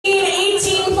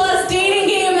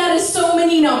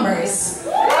numbers.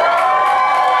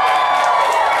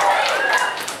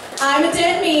 I'm a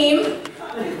dead meme.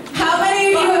 How many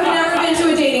of you have never been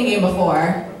to a dating game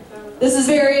before? This is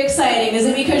very exciting. Is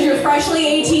it because you're freshly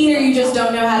 18 or you just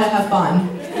don't know how to have fun?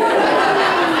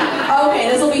 Okay,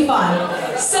 this will be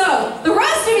fun. So, the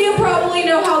rest of you probably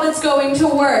know how that's going to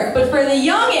work, but for the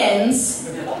youngins,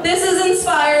 this is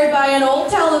inspired by an old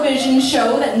television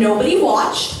show that nobody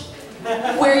watched,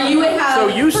 where you would have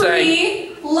three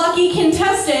lucky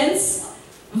contestants.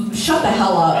 Shut the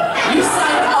hell up. You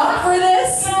signed up for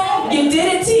this? You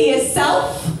did it to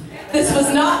yourself? This was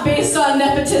not based on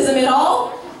nepotism at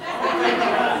all?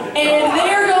 And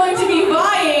they are going to be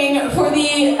vying for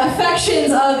the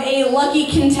affections of a lucky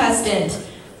contestant.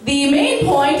 The main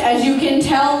point, as you can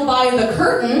tell by the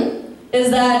curtain, is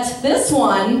that this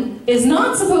one is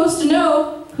not supposed to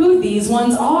know who these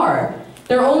ones are.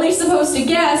 They're only supposed to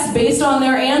guess based on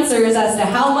their answers as to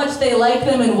how much they like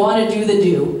them and want to do the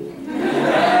do.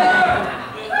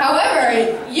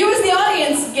 However, you as the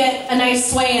audience get a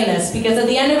nice sway in this, because at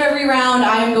the end of every round,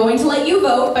 I am going to let you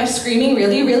vote by screaming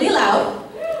really, really loud.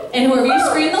 And whoever you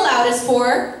scream the loudest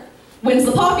for wins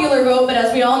the popular vote, but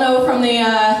as we all know from the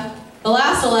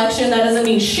last election, that doesn't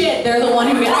mean shit. They're the one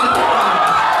who gets the pick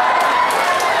on.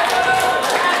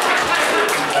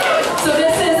 So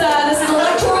this is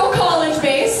electoral college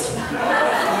based.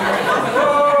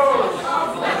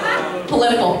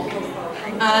 Political.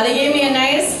 They gave me a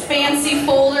nice fancy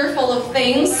folder full of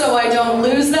things so I don't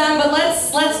lose them, but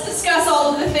let's discuss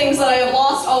all of the things that I have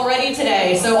lost already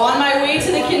today. So on my way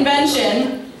to the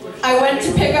convention, I went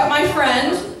to pick up my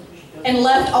friend and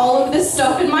left all of this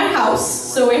stuff in my house,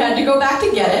 so we had to go back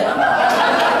to get it.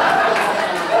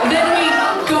 Then we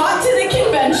got to the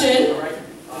convention.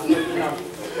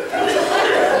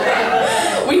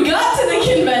 We got to the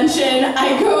convention,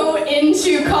 I go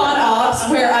into con ops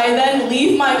where I then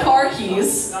leave my car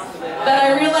keys. Then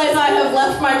I realize I have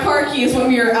left my car keys when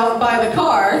we were out by the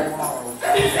car.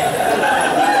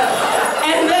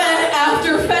 And then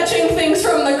after fetching things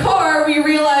from the car, we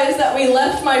realized that we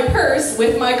left my purse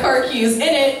with my car keys in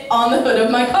it on the hood of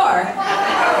my car.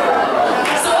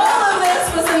 So all of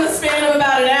this was in the span of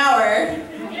about an hour.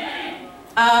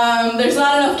 There's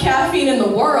not enough caffeine in the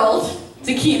world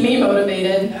to keep me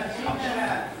motivated.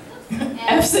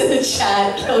 F's in the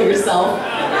chat, kill yourself.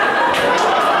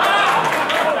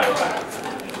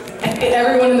 I hate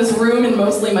everyone in this room and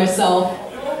mostly myself.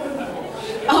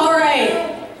 All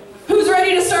right, who's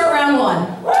ready to start round one?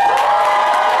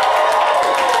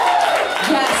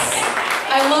 Yes,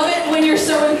 I love it when you're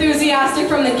so enthusiastic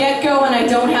from the get-go and I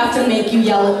don't have to make you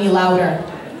yell at me louder.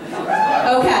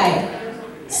 Okay.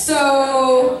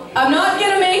 So, I'm not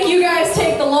gonna make you guys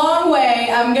take the long way.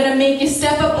 I'm gonna make you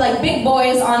step up like big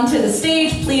boys onto the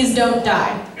stage. Please don't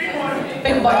die.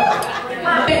 Big boy.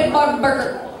 Big boy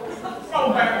burger.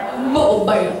 Bubble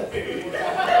bear.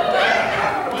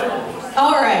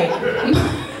 Alright.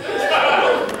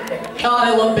 God,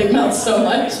 I love Big Mouth so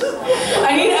much.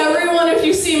 I need everyone, if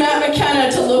you see Matt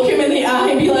McKenna, to look him in the eye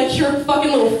and be like, you're a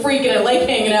fucking little freak and I like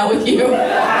hanging out with you.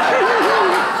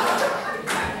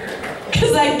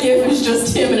 Because that gif is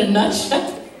just him in a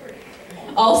nutshell.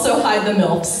 Also, hide the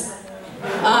milks.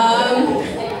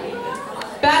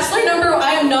 Bachelor number,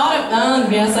 I am not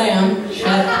a, yes I am.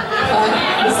 Shit.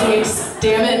 Mistakes,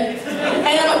 damn it.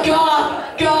 And God,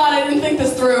 I didn't think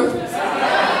this through.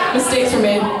 Mistakes were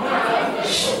made.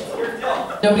 Shh.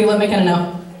 Nobody let McKenna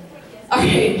know.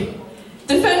 Alright.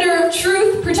 Defender of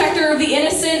truth, protector of the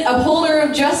innocent, upholder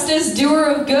of justice, doer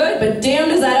of good, but damn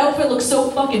does that outfit look so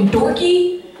fucking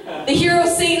dorky. The hero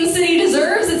Satan City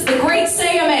deserves, it's the great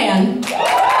Sega Man.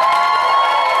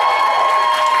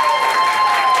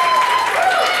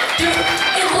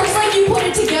 It looks like you put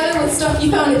it together with stuff you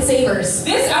found at Savers.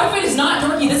 This outfit is not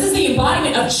dorky, this is the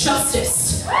embodiment of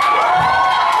justice.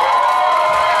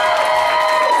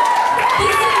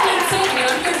 This isn't insane, and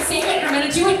I'm here to save it, and I'm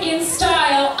gonna do it in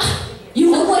style. You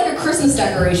look like a Christmas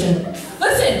decoration.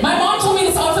 Listen, my mom told me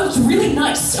this outfit was really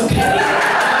nice, okay?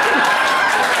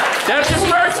 That's your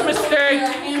first mistake. You're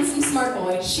a handsome, smart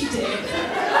boy. She did.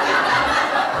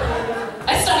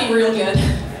 I study real good.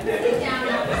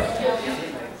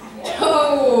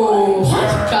 Oh,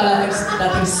 God,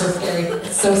 that thing's so scary.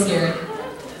 It's so scary.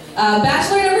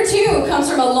 Bachelor number 2 comes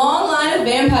from a long line of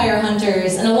vampire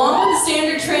hunters, and along with the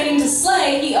standard training to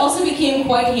slay, he also became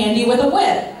quite handy with a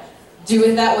whip. Do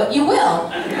with that what you will.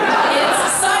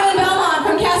 It's Simon Belmont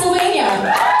from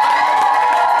Castlevania.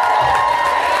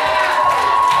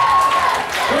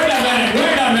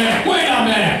 Wait a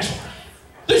minute!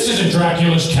 This isn't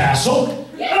Dracula's castle.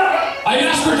 I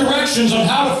asked for directions on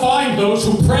how to find those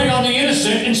who prey on the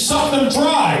innocent and suck them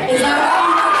dry. Is that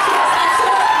right?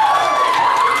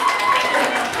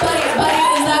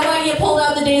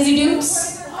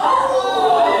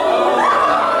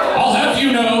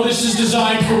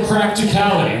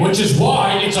 practicality, which is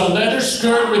why it's a leather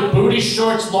skirt with booty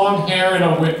shorts, long hair, and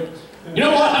a whip. You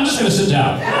know what? I'm just gonna sit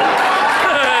down.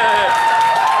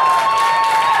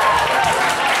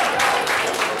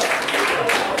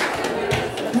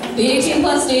 The 18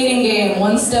 plus dating game,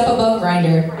 one step above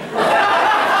Grindr.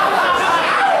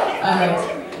 Alright.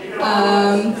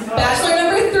 Bachelor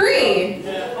number 3.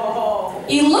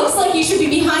 He looks like he should be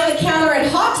behind the counter at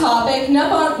Hot Topic,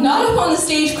 not up on the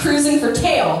stage cruising for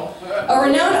tail. A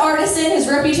renowned artisan, his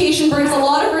reputation brings a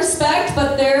lot of respect,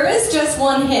 but there is just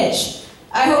one hitch.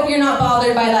 I hope you're not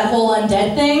bothered by that whole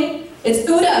undead thing. It's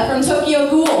Uda from Tokyo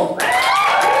Ghoul.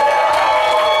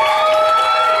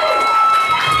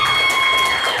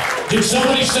 Did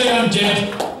somebody say I'm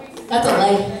dead? That's a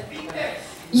lie.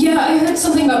 Yeah, I heard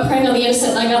something about preying on the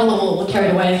innocent and I got a little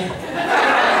carried away.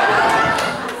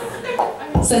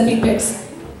 Send feet pics.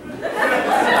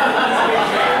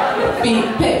 Feet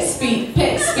pics, feet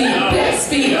pics, feet pics,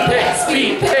 feet pics,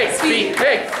 feet pics, feet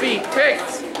pics, feet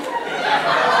pics.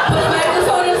 Put a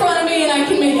microphone in front of me and I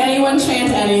can make anyone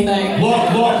chant anything. Look,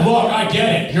 I get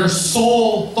it. Your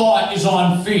sole thought is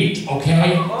on feet,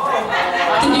 okay?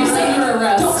 Did you say you were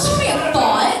arrested? Don't show me a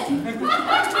thought.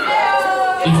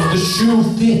 If the shoe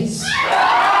fits.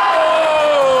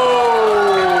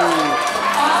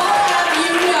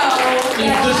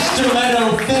 If the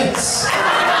stiletto fits.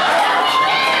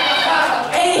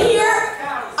 And here,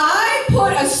 I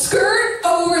put a skirt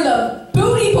over the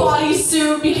booty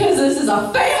bodysuit because this is a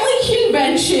family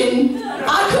convention.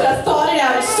 I could have thought it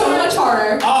out so much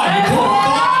harder. Ah, you could have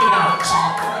thought it out.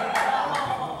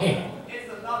 Hey.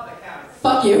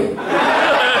 Fuck you.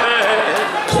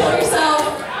 Kill yourself.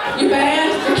 You're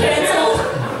banned. You're canceled.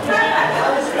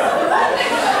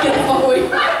 Get the fuck away.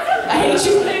 I hate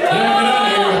you. Yeah, get out of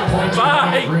here.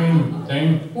 Bye. Green thing.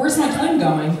 Where's my twin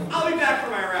going? I'll be back for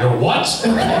my round. Your what?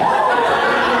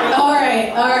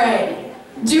 Alright.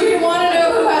 Do we want to know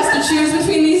who has to choose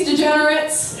between these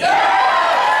degenerates? Hey,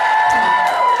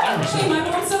 my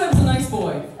mom said I was a nice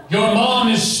boy. Your mom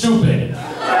is stupid.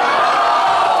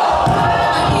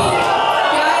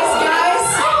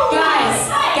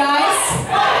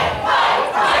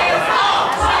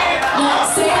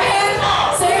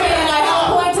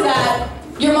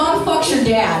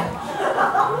 Dad.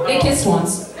 They kissed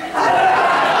once. Please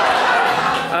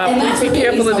be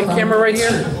careful of the camera right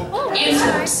here.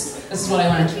 Answers. This is what I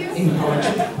learned in college.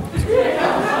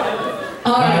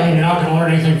 Alright. You're not gonna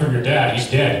learn anything from your dad. He's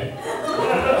dead.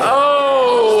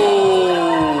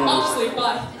 Oh! Honestly,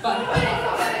 bye.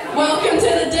 Welcome to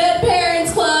the Dead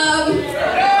Parents Club.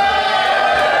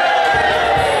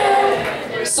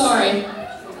 Sorry.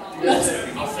 That's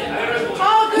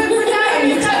all good for that. I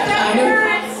mean,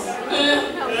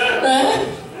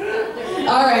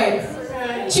 Alright.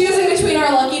 Choosing between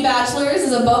our lucky bachelors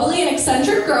is a bubbly and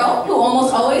eccentric girl who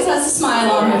almost always has a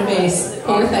smile on her face.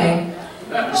 Poor thing.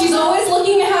 She's always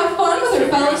looking to have fun with her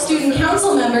fellow student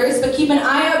council members, but keep an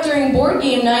eye out during board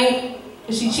game night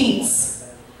because she cheats.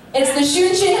 It's the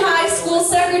Shunshin High School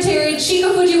Secretary,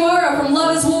 Chika Fujiwara from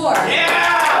Love is War.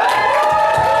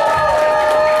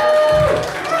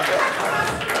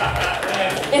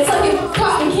 It's like if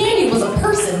cotton candy was a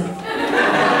person.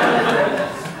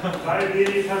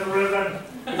 Diabetes has risen.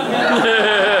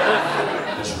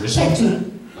 It's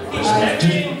risen.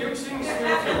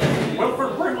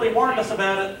 Wilford Brimley warned us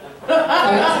about it.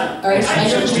 Alright.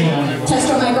 Test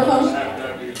our microphone.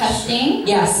 Testing.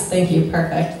 Yes, thank you,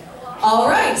 perfect.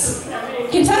 Alright.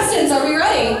 Contestants, are we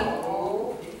ready?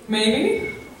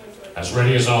 Maybe. As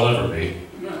ready as I'll ever be.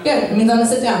 Good, it means I'm gonna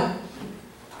sit down.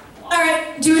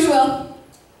 Alright, do as you will.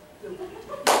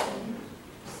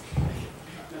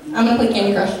 I'm gonna play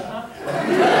Candy Crush.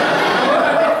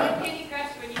 Candy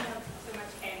Crush when you have so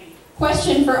much candy.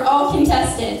 Question for all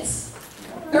contestants.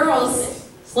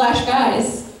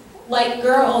 Girls/guys like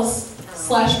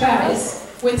girls/guys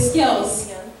with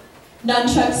skills.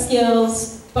 Nunchuck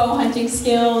skills, bow hunting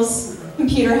skills,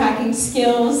 computer hacking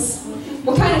skills.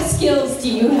 What kind of skills do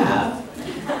you have?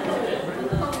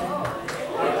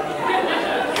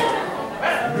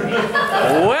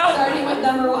 Well, Starting with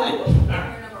number 1.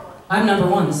 I'm number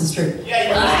 1, this is true.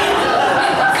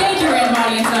 Thank you, random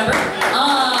audience member.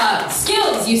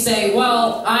 Skills, you say.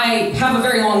 Well, I have a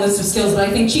very long list of skills, but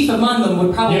I think chief among them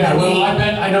would probably Yeah, be... well, I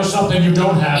bet I know something you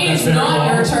don't have. It's that's very not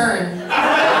long. your turn.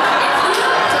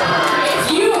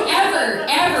 If you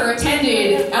ever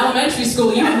attended elementary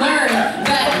school, you would learn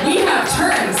that we have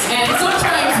turns, and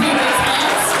sometimes we raise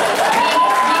hands,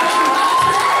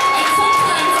 and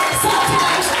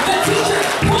sometimes the teacher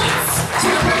points to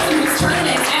the person whose turn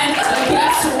it is, and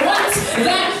guess what?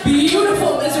 That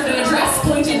beautiful lizard in a dress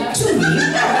pointed to me.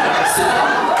 So,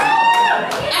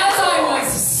 as I was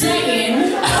saying,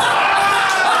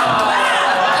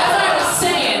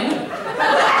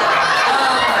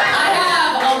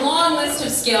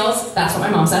 skills. That's what my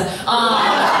mom said.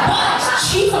 But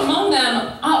chief among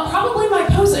them, probably my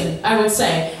posing, I would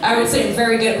say. I would say I'm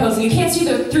very good at posing. You can't see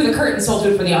through the curtain, so I'll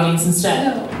do it for the audience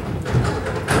instead. No.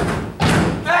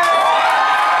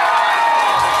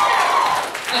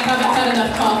 I haven't had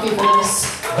enough coffee for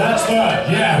this. That's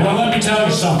good. Yeah, well, let me tell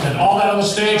you something. All that on the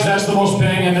stage, that's the most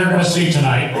banging they're going to see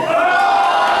tonight.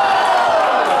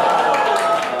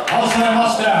 Also, I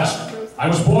must ask, I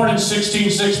was born in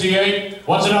 1668.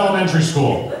 What's an elementary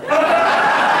school?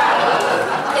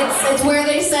 It's where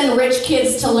they send rich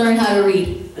kids to learn how to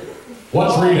read.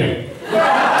 What's reading?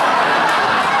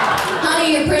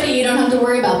 Honey, you're pretty. You don't have to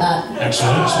worry about that.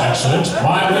 Excellent, excellent.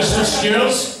 My list of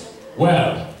skills?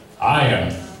 Well, I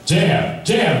am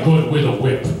damn good with a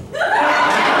whip.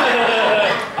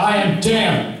 I am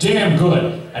damn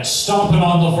good at stomping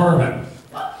on the vermin.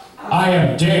 I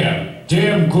am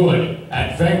damn good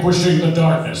at vanquishing the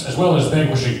darkness, as well as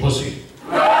vanquishing pussy.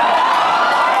 All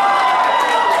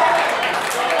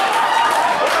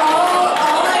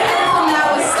I heard from that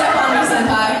was step on me,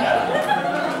 senpai.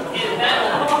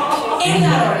 In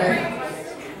that order.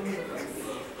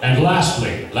 And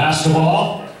lastly, last of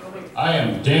all, I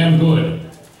am damn good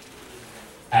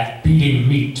at beating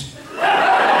meat.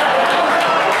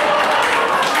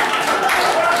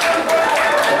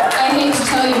 I hate to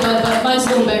tell you, bud, but mine's a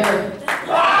little bigger.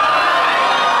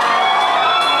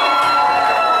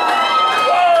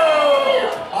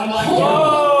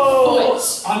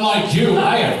 Unlike you,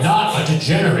 I am not a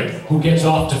degenerate who gets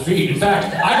off to feet. In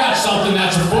fact, I got something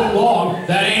that's a foot long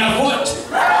that ain't a foot.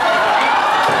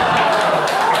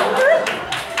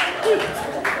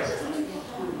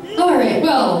 All right,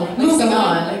 well, moving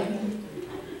on.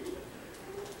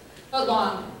 Foot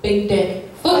long. Big dick.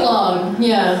 Foot long,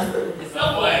 yeah.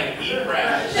 Subway, eat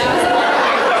fresh.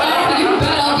 You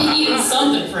bet I'll be eating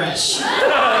something fresh.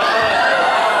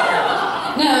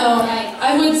 No,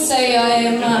 I would say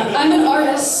I'm an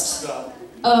artist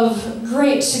of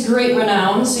great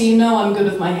renown, so you know I'm good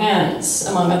with my hands,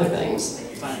 among other things.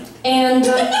 And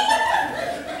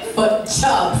foot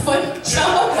chub.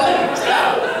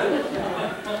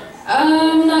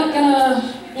 I'm not gonna,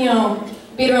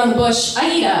 beat around the bush. I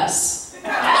eat ass.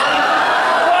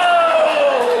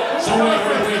 So wait.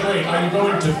 Are you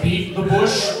going to beat the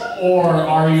bush, or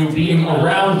are you beating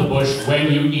around the bush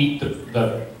when you eat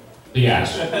the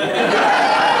ass?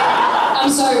 I'm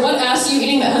sorry, what ass are you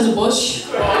eating that has a bush?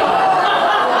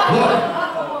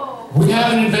 Look, we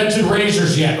haven't invented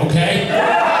razors yet, okay?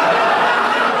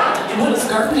 What does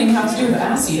gardening have to do with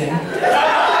ass eating?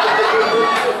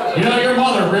 You know, your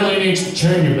mother really needs to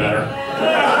train you better.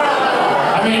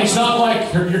 I mean, it's not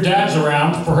like your dad's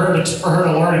around for her to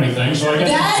learn anything, so I guess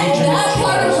That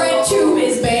part of Red Tube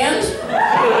is banned.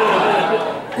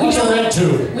 What's a red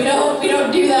tube? We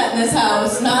don't do that in this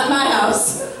house. Not in my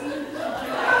house.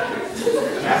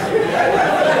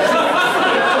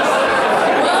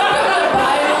 Welcome to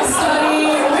Bible study.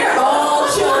 We're all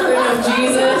children of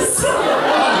Jesus.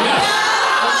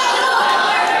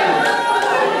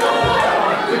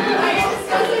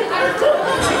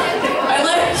 I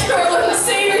like our Lord and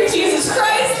Savior Jesus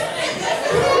Christ.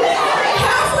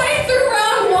 Halfway through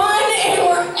round 1 and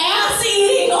we're ass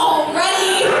eating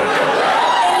already.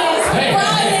 It is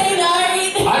Friday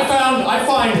night. I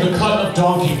find the cut of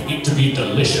donkey meat to be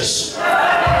delicious.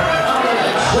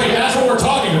 Wait, that's what we're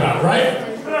talking about, right?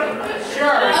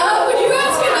 Would you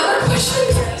ask another question,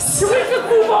 please? Can we just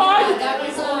move on? That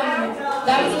was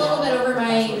a little bit over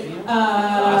my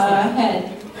head.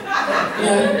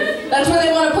 Yeah. That's where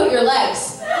they want to put your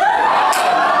legs.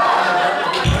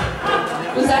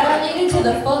 Was that related to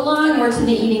the footlong or to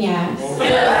the eating ass?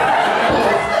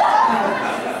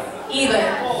 Either.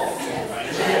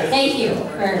 Thank you for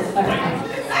clarifying.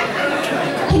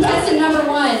 Contestant number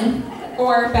 1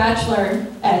 for Bachelor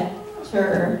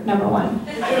number 1.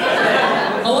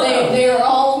 They are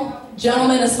all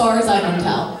gentlemen as far as I can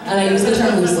tell, and I use the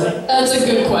term loosely. That's a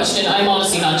good question. I'm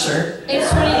honestly not sure. It's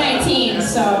 2019,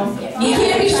 so You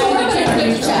can't be sure you can't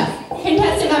predict the chat.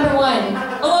 contestant number 1.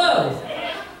 Hello.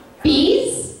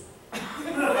 Bees?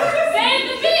 Save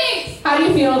the pigs! How do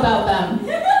you feel about them?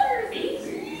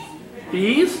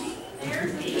 Bees?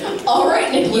 All right,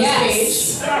 Nicolas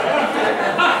Yes. Cage.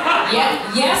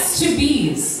 Yes to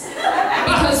bees.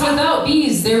 Because without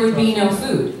bees, there would be no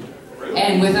food.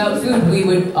 And without food, we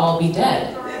would all be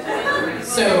dead.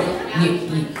 So,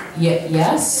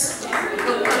 yes?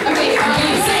 Okay,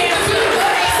 Say it.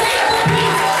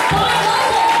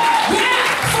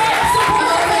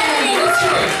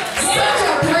 Such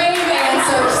a brave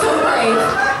answer, so brave.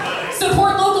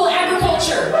 Support local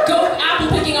agriculture. Go apple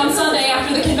picking on Sunday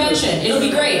after the convention. It'll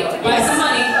be great. Buy some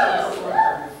honey.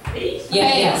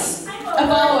 Yeah, yes. a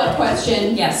follow-up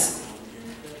question. Yes.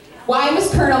 Why was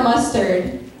Colonel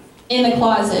Mustard in the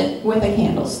closet with a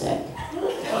candlestick?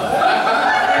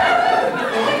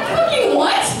 Fucking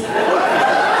what?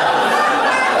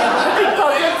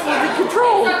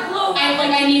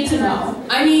 I need to know.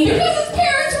 I mean, Because his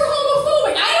parents were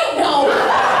homophobic. I don't know.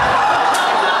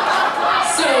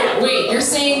 so wait, you're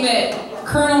saying that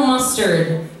Colonel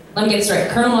Mustard, let me get straight,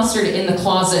 Colonel Mustard in the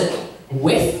closet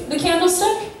with the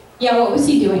candlestick? Yeah, what was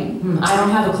he doing? I don't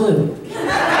have a clue.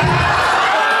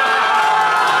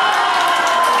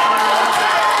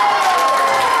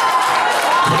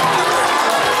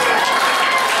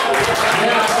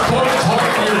 Yeah, I suppose it's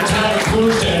hard for you to tell the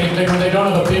clues to anything when they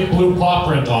don't have a big blue paw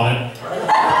print on it.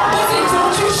 Listen,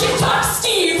 don't you shit talk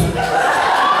Steve! Alright,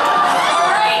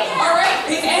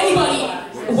 if anybody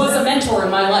was a mentor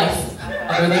in my life,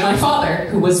 other than my father,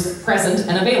 who was present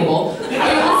and available, it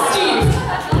was Steve.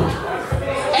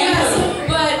 Yes,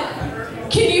 but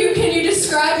can you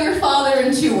describe your father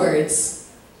in 2 words?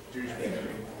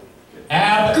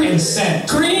 Ab and scent.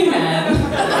 Green Man.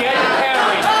 Get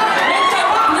carried.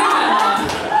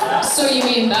 So you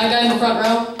mean that guy in the front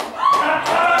row?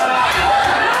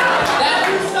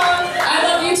 I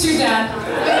love you too, Dad.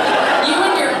 You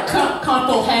and your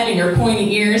cockle head and your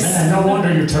pointy ears. Man, no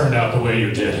wonder you turned out the way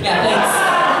you did. Yeah,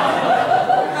 thanks.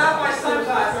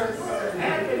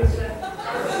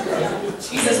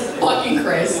 Jesus fucking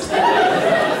Christ.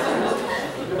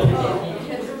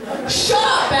 Shut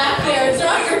up back there. It's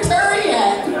not your turn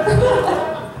yet.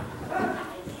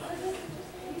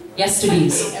 Yes to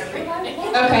these.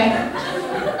 Okay.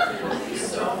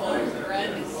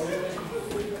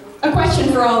 A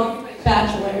question for all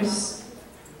bachelors.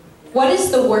 What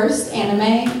is the worst anime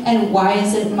and why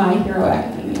is it My Hero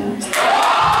Academia?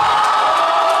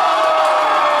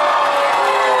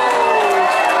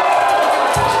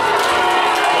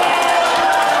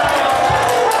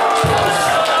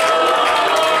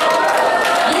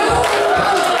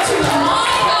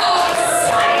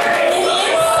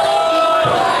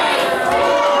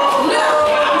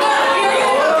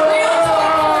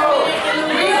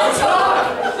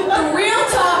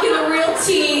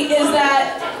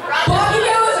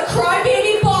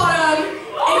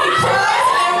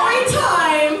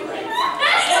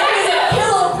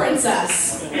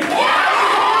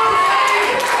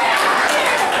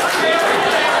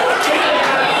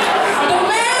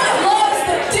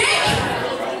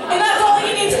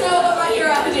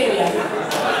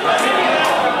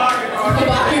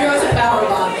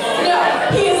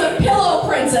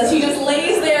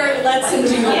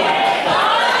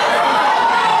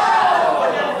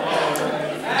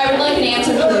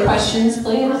 Questions,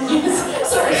 please.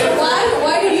 So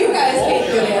why do you guys hate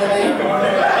good anime?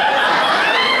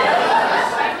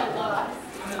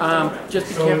 Just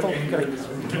be careful.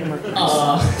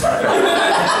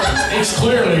 It's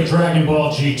clearly Dragon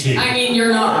Ball GT. I mean,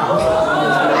 you're not wrong. I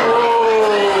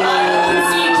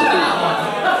concede to that one.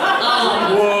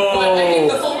 But I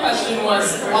think the full question was,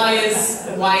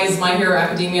 why is My Hero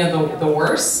Academia the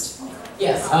worst?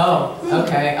 Yes. Oh,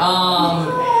 okay.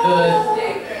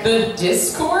 The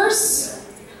discourse,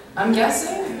 I'm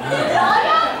guessing?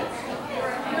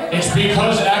 It's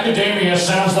because academia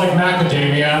sounds like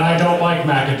macadamia, and I don't like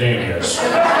macadamias.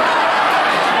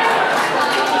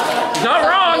 Not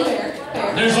wrong.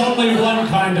 There's only one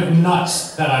kind of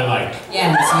nuts that I like.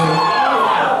 Yeah, it's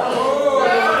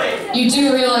you. You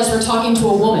do realize we're talking to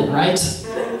a woman, right?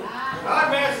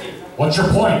 What's your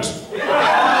point?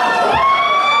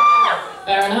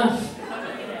 Fair enough.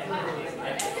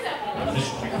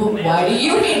 Why do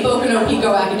you hate Boku no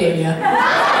Pico Academia?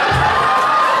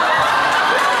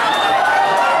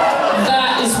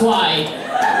 That is why.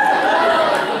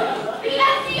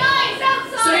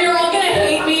 So you're all gonna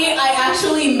hate me? I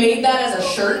actually made that as a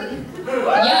shirt.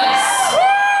 Yes.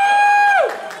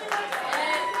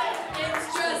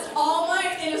 It's just all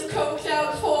mine is coked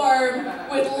out form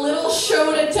with little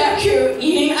Shota Deku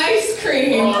eating ice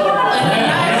cream and a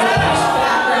nice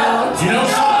background. You know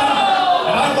something?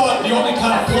 And I thought the only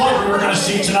kind of plug we were going to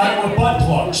see tonight were butt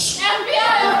plugs.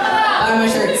 Buy my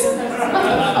shirts.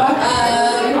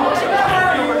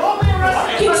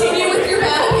 Continue with your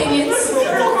bad opinions.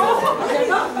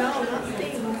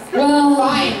 Well,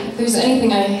 fine. If there's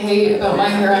anything I hate about My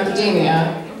Hero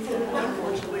Academia,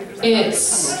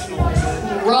 it's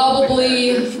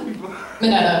probably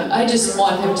Mineta. I just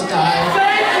want him to die.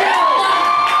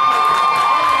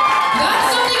 That's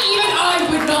something even I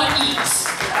would not eat.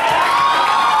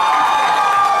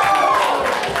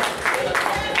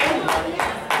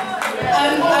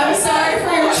 I'm sorry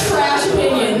for your trash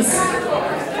opinions.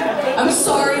 I'm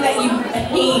sorry that you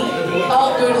hate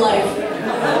all good life.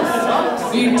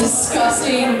 You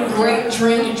disgusting, great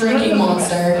drinking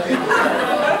monster.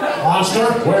 Monster?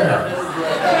 Where?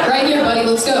 Right here, buddy.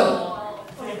 Let's go.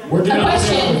 We're A doing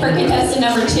question for contestant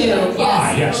number 2.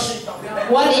 Ah, yes.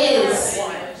 What is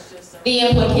the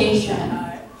implication?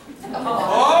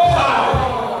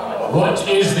 What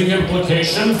is the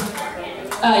implication?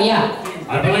 Yeah.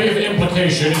 I believe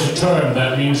implication is a term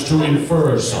that means to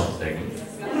infer something.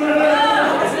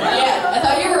 Yeah, I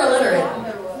thought you were illiterate.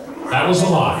 That was a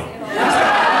lie.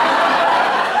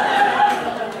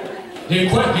 The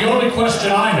only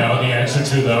question I know the answer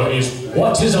to, though, is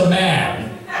what is a man?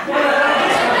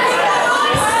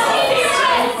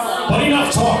 But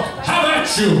enough talk. Have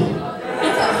at you.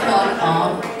 Get the fuck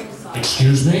off.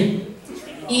 Excuse me?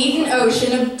 Eat an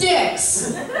ocean of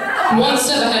dicks. One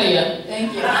step ahead of you.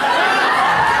 Thank you.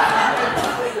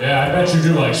 Yeah, I bet you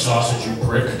do like sausage, you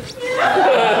prick.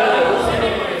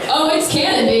 Oh, it's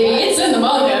canon, baby. It's in the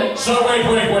manga. So wait.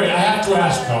 I have to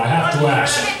ask, though. I have to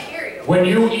ask. When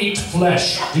you eat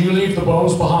flesh, do you leave the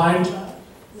bones behind?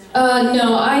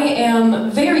 No, I am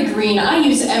very green. I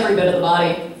use every bit of the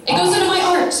body. It goes into my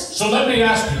art. So let me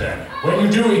ask you then. When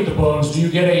you do eat the bones, do you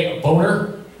get a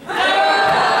boner?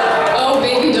 Oh,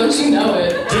 baby, don't you know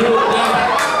it? Do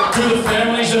the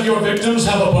families of your victims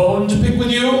have a bone to pick with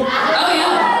you? Oh,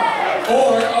 yeah.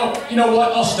 Or, oh, you know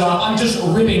what? I'll stop. I'm just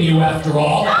ribbing you after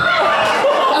all.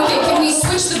 Okay, can we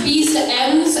switch the B's to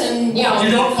M's and, you know...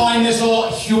 You don't find this all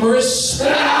humorous? Look,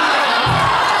 buddy,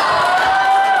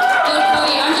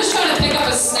 I'm just trying to pick up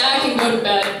a snack and go to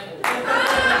bed.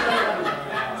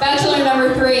 Bachelor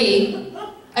number 3.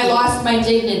 I lost my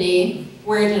dignity.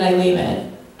 Where did I leave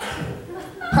it?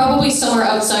 Probably somewhere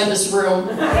outside this room.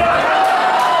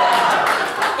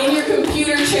 In your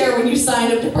computer chair when you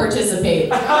signed up to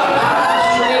participate.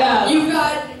 Straight up. You've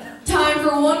got time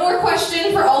for one more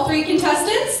question for all 3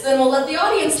 contestants, then we'll let the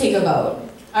audience take a vote.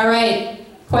 All right.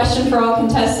 Question for all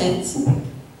contestants.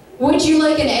 Would you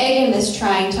like an egg in this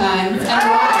trying time? And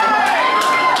why?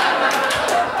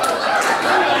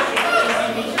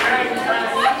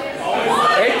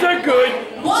 Eggs are good.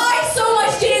 Why so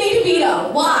much Danny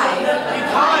DeVito? Why?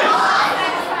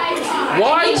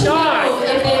 Why I need to know not?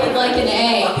 if they would like an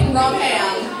egg. Wrong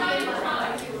hand.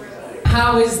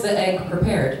 How is the egg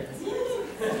prepared?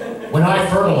 When I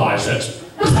fertilize it,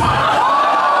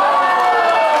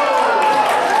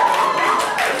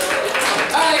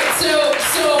 Alright, so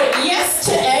yes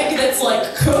to egg that's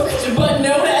like cooked, but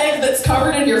no to egg that's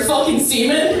covered in your fucking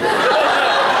semen?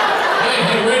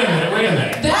 Hey, wait a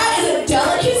minute. That is a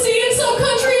delicacy in some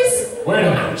countries. Wait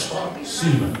a minute.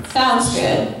 Semen. Sounds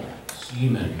good.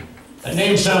 Semen. That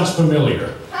name sounds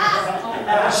familiar.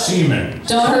 Semen.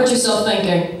 Don't hurt yourself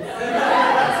thinking.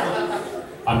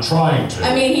 I'm trying to.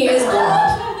 I mean, he is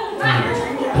blonde.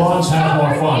 Blondes have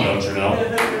more fun, don't you know?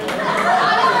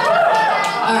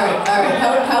 Alright.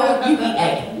 How would you eat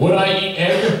egg? Would I eat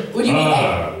egg? Would you eat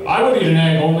egg? I would eat an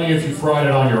egg only if you fried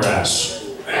it on your ass.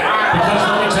 Because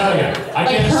let me tell you, I Like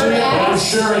can't her see it, but I'm ass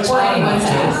sure it's or hot enough anyone's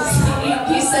to. ass?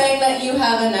 He's saying that you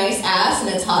have a nice ass and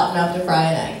it's hot enough to fry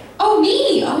an egg. Oh,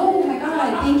 me? Oh my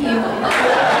God, thank you. Oh,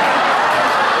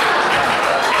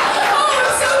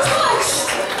 I'm so touched.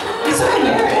 I'm so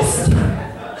embarrassed.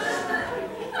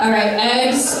 All right,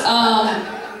 eggs.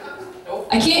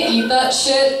 I can't eat that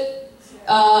shit.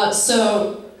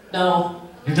 So, no.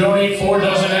 You don't eat 4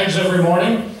 dozen eggs every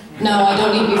morning? No, I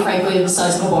don't need to be frankly the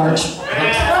size of a barge.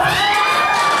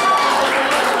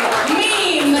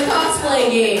 Meme, the cosplay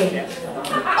game.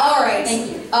 Alright, thank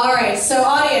you. Alright, so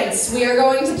audience, we are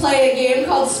going to play a game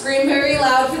called Scream Very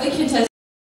Loud for the contestants.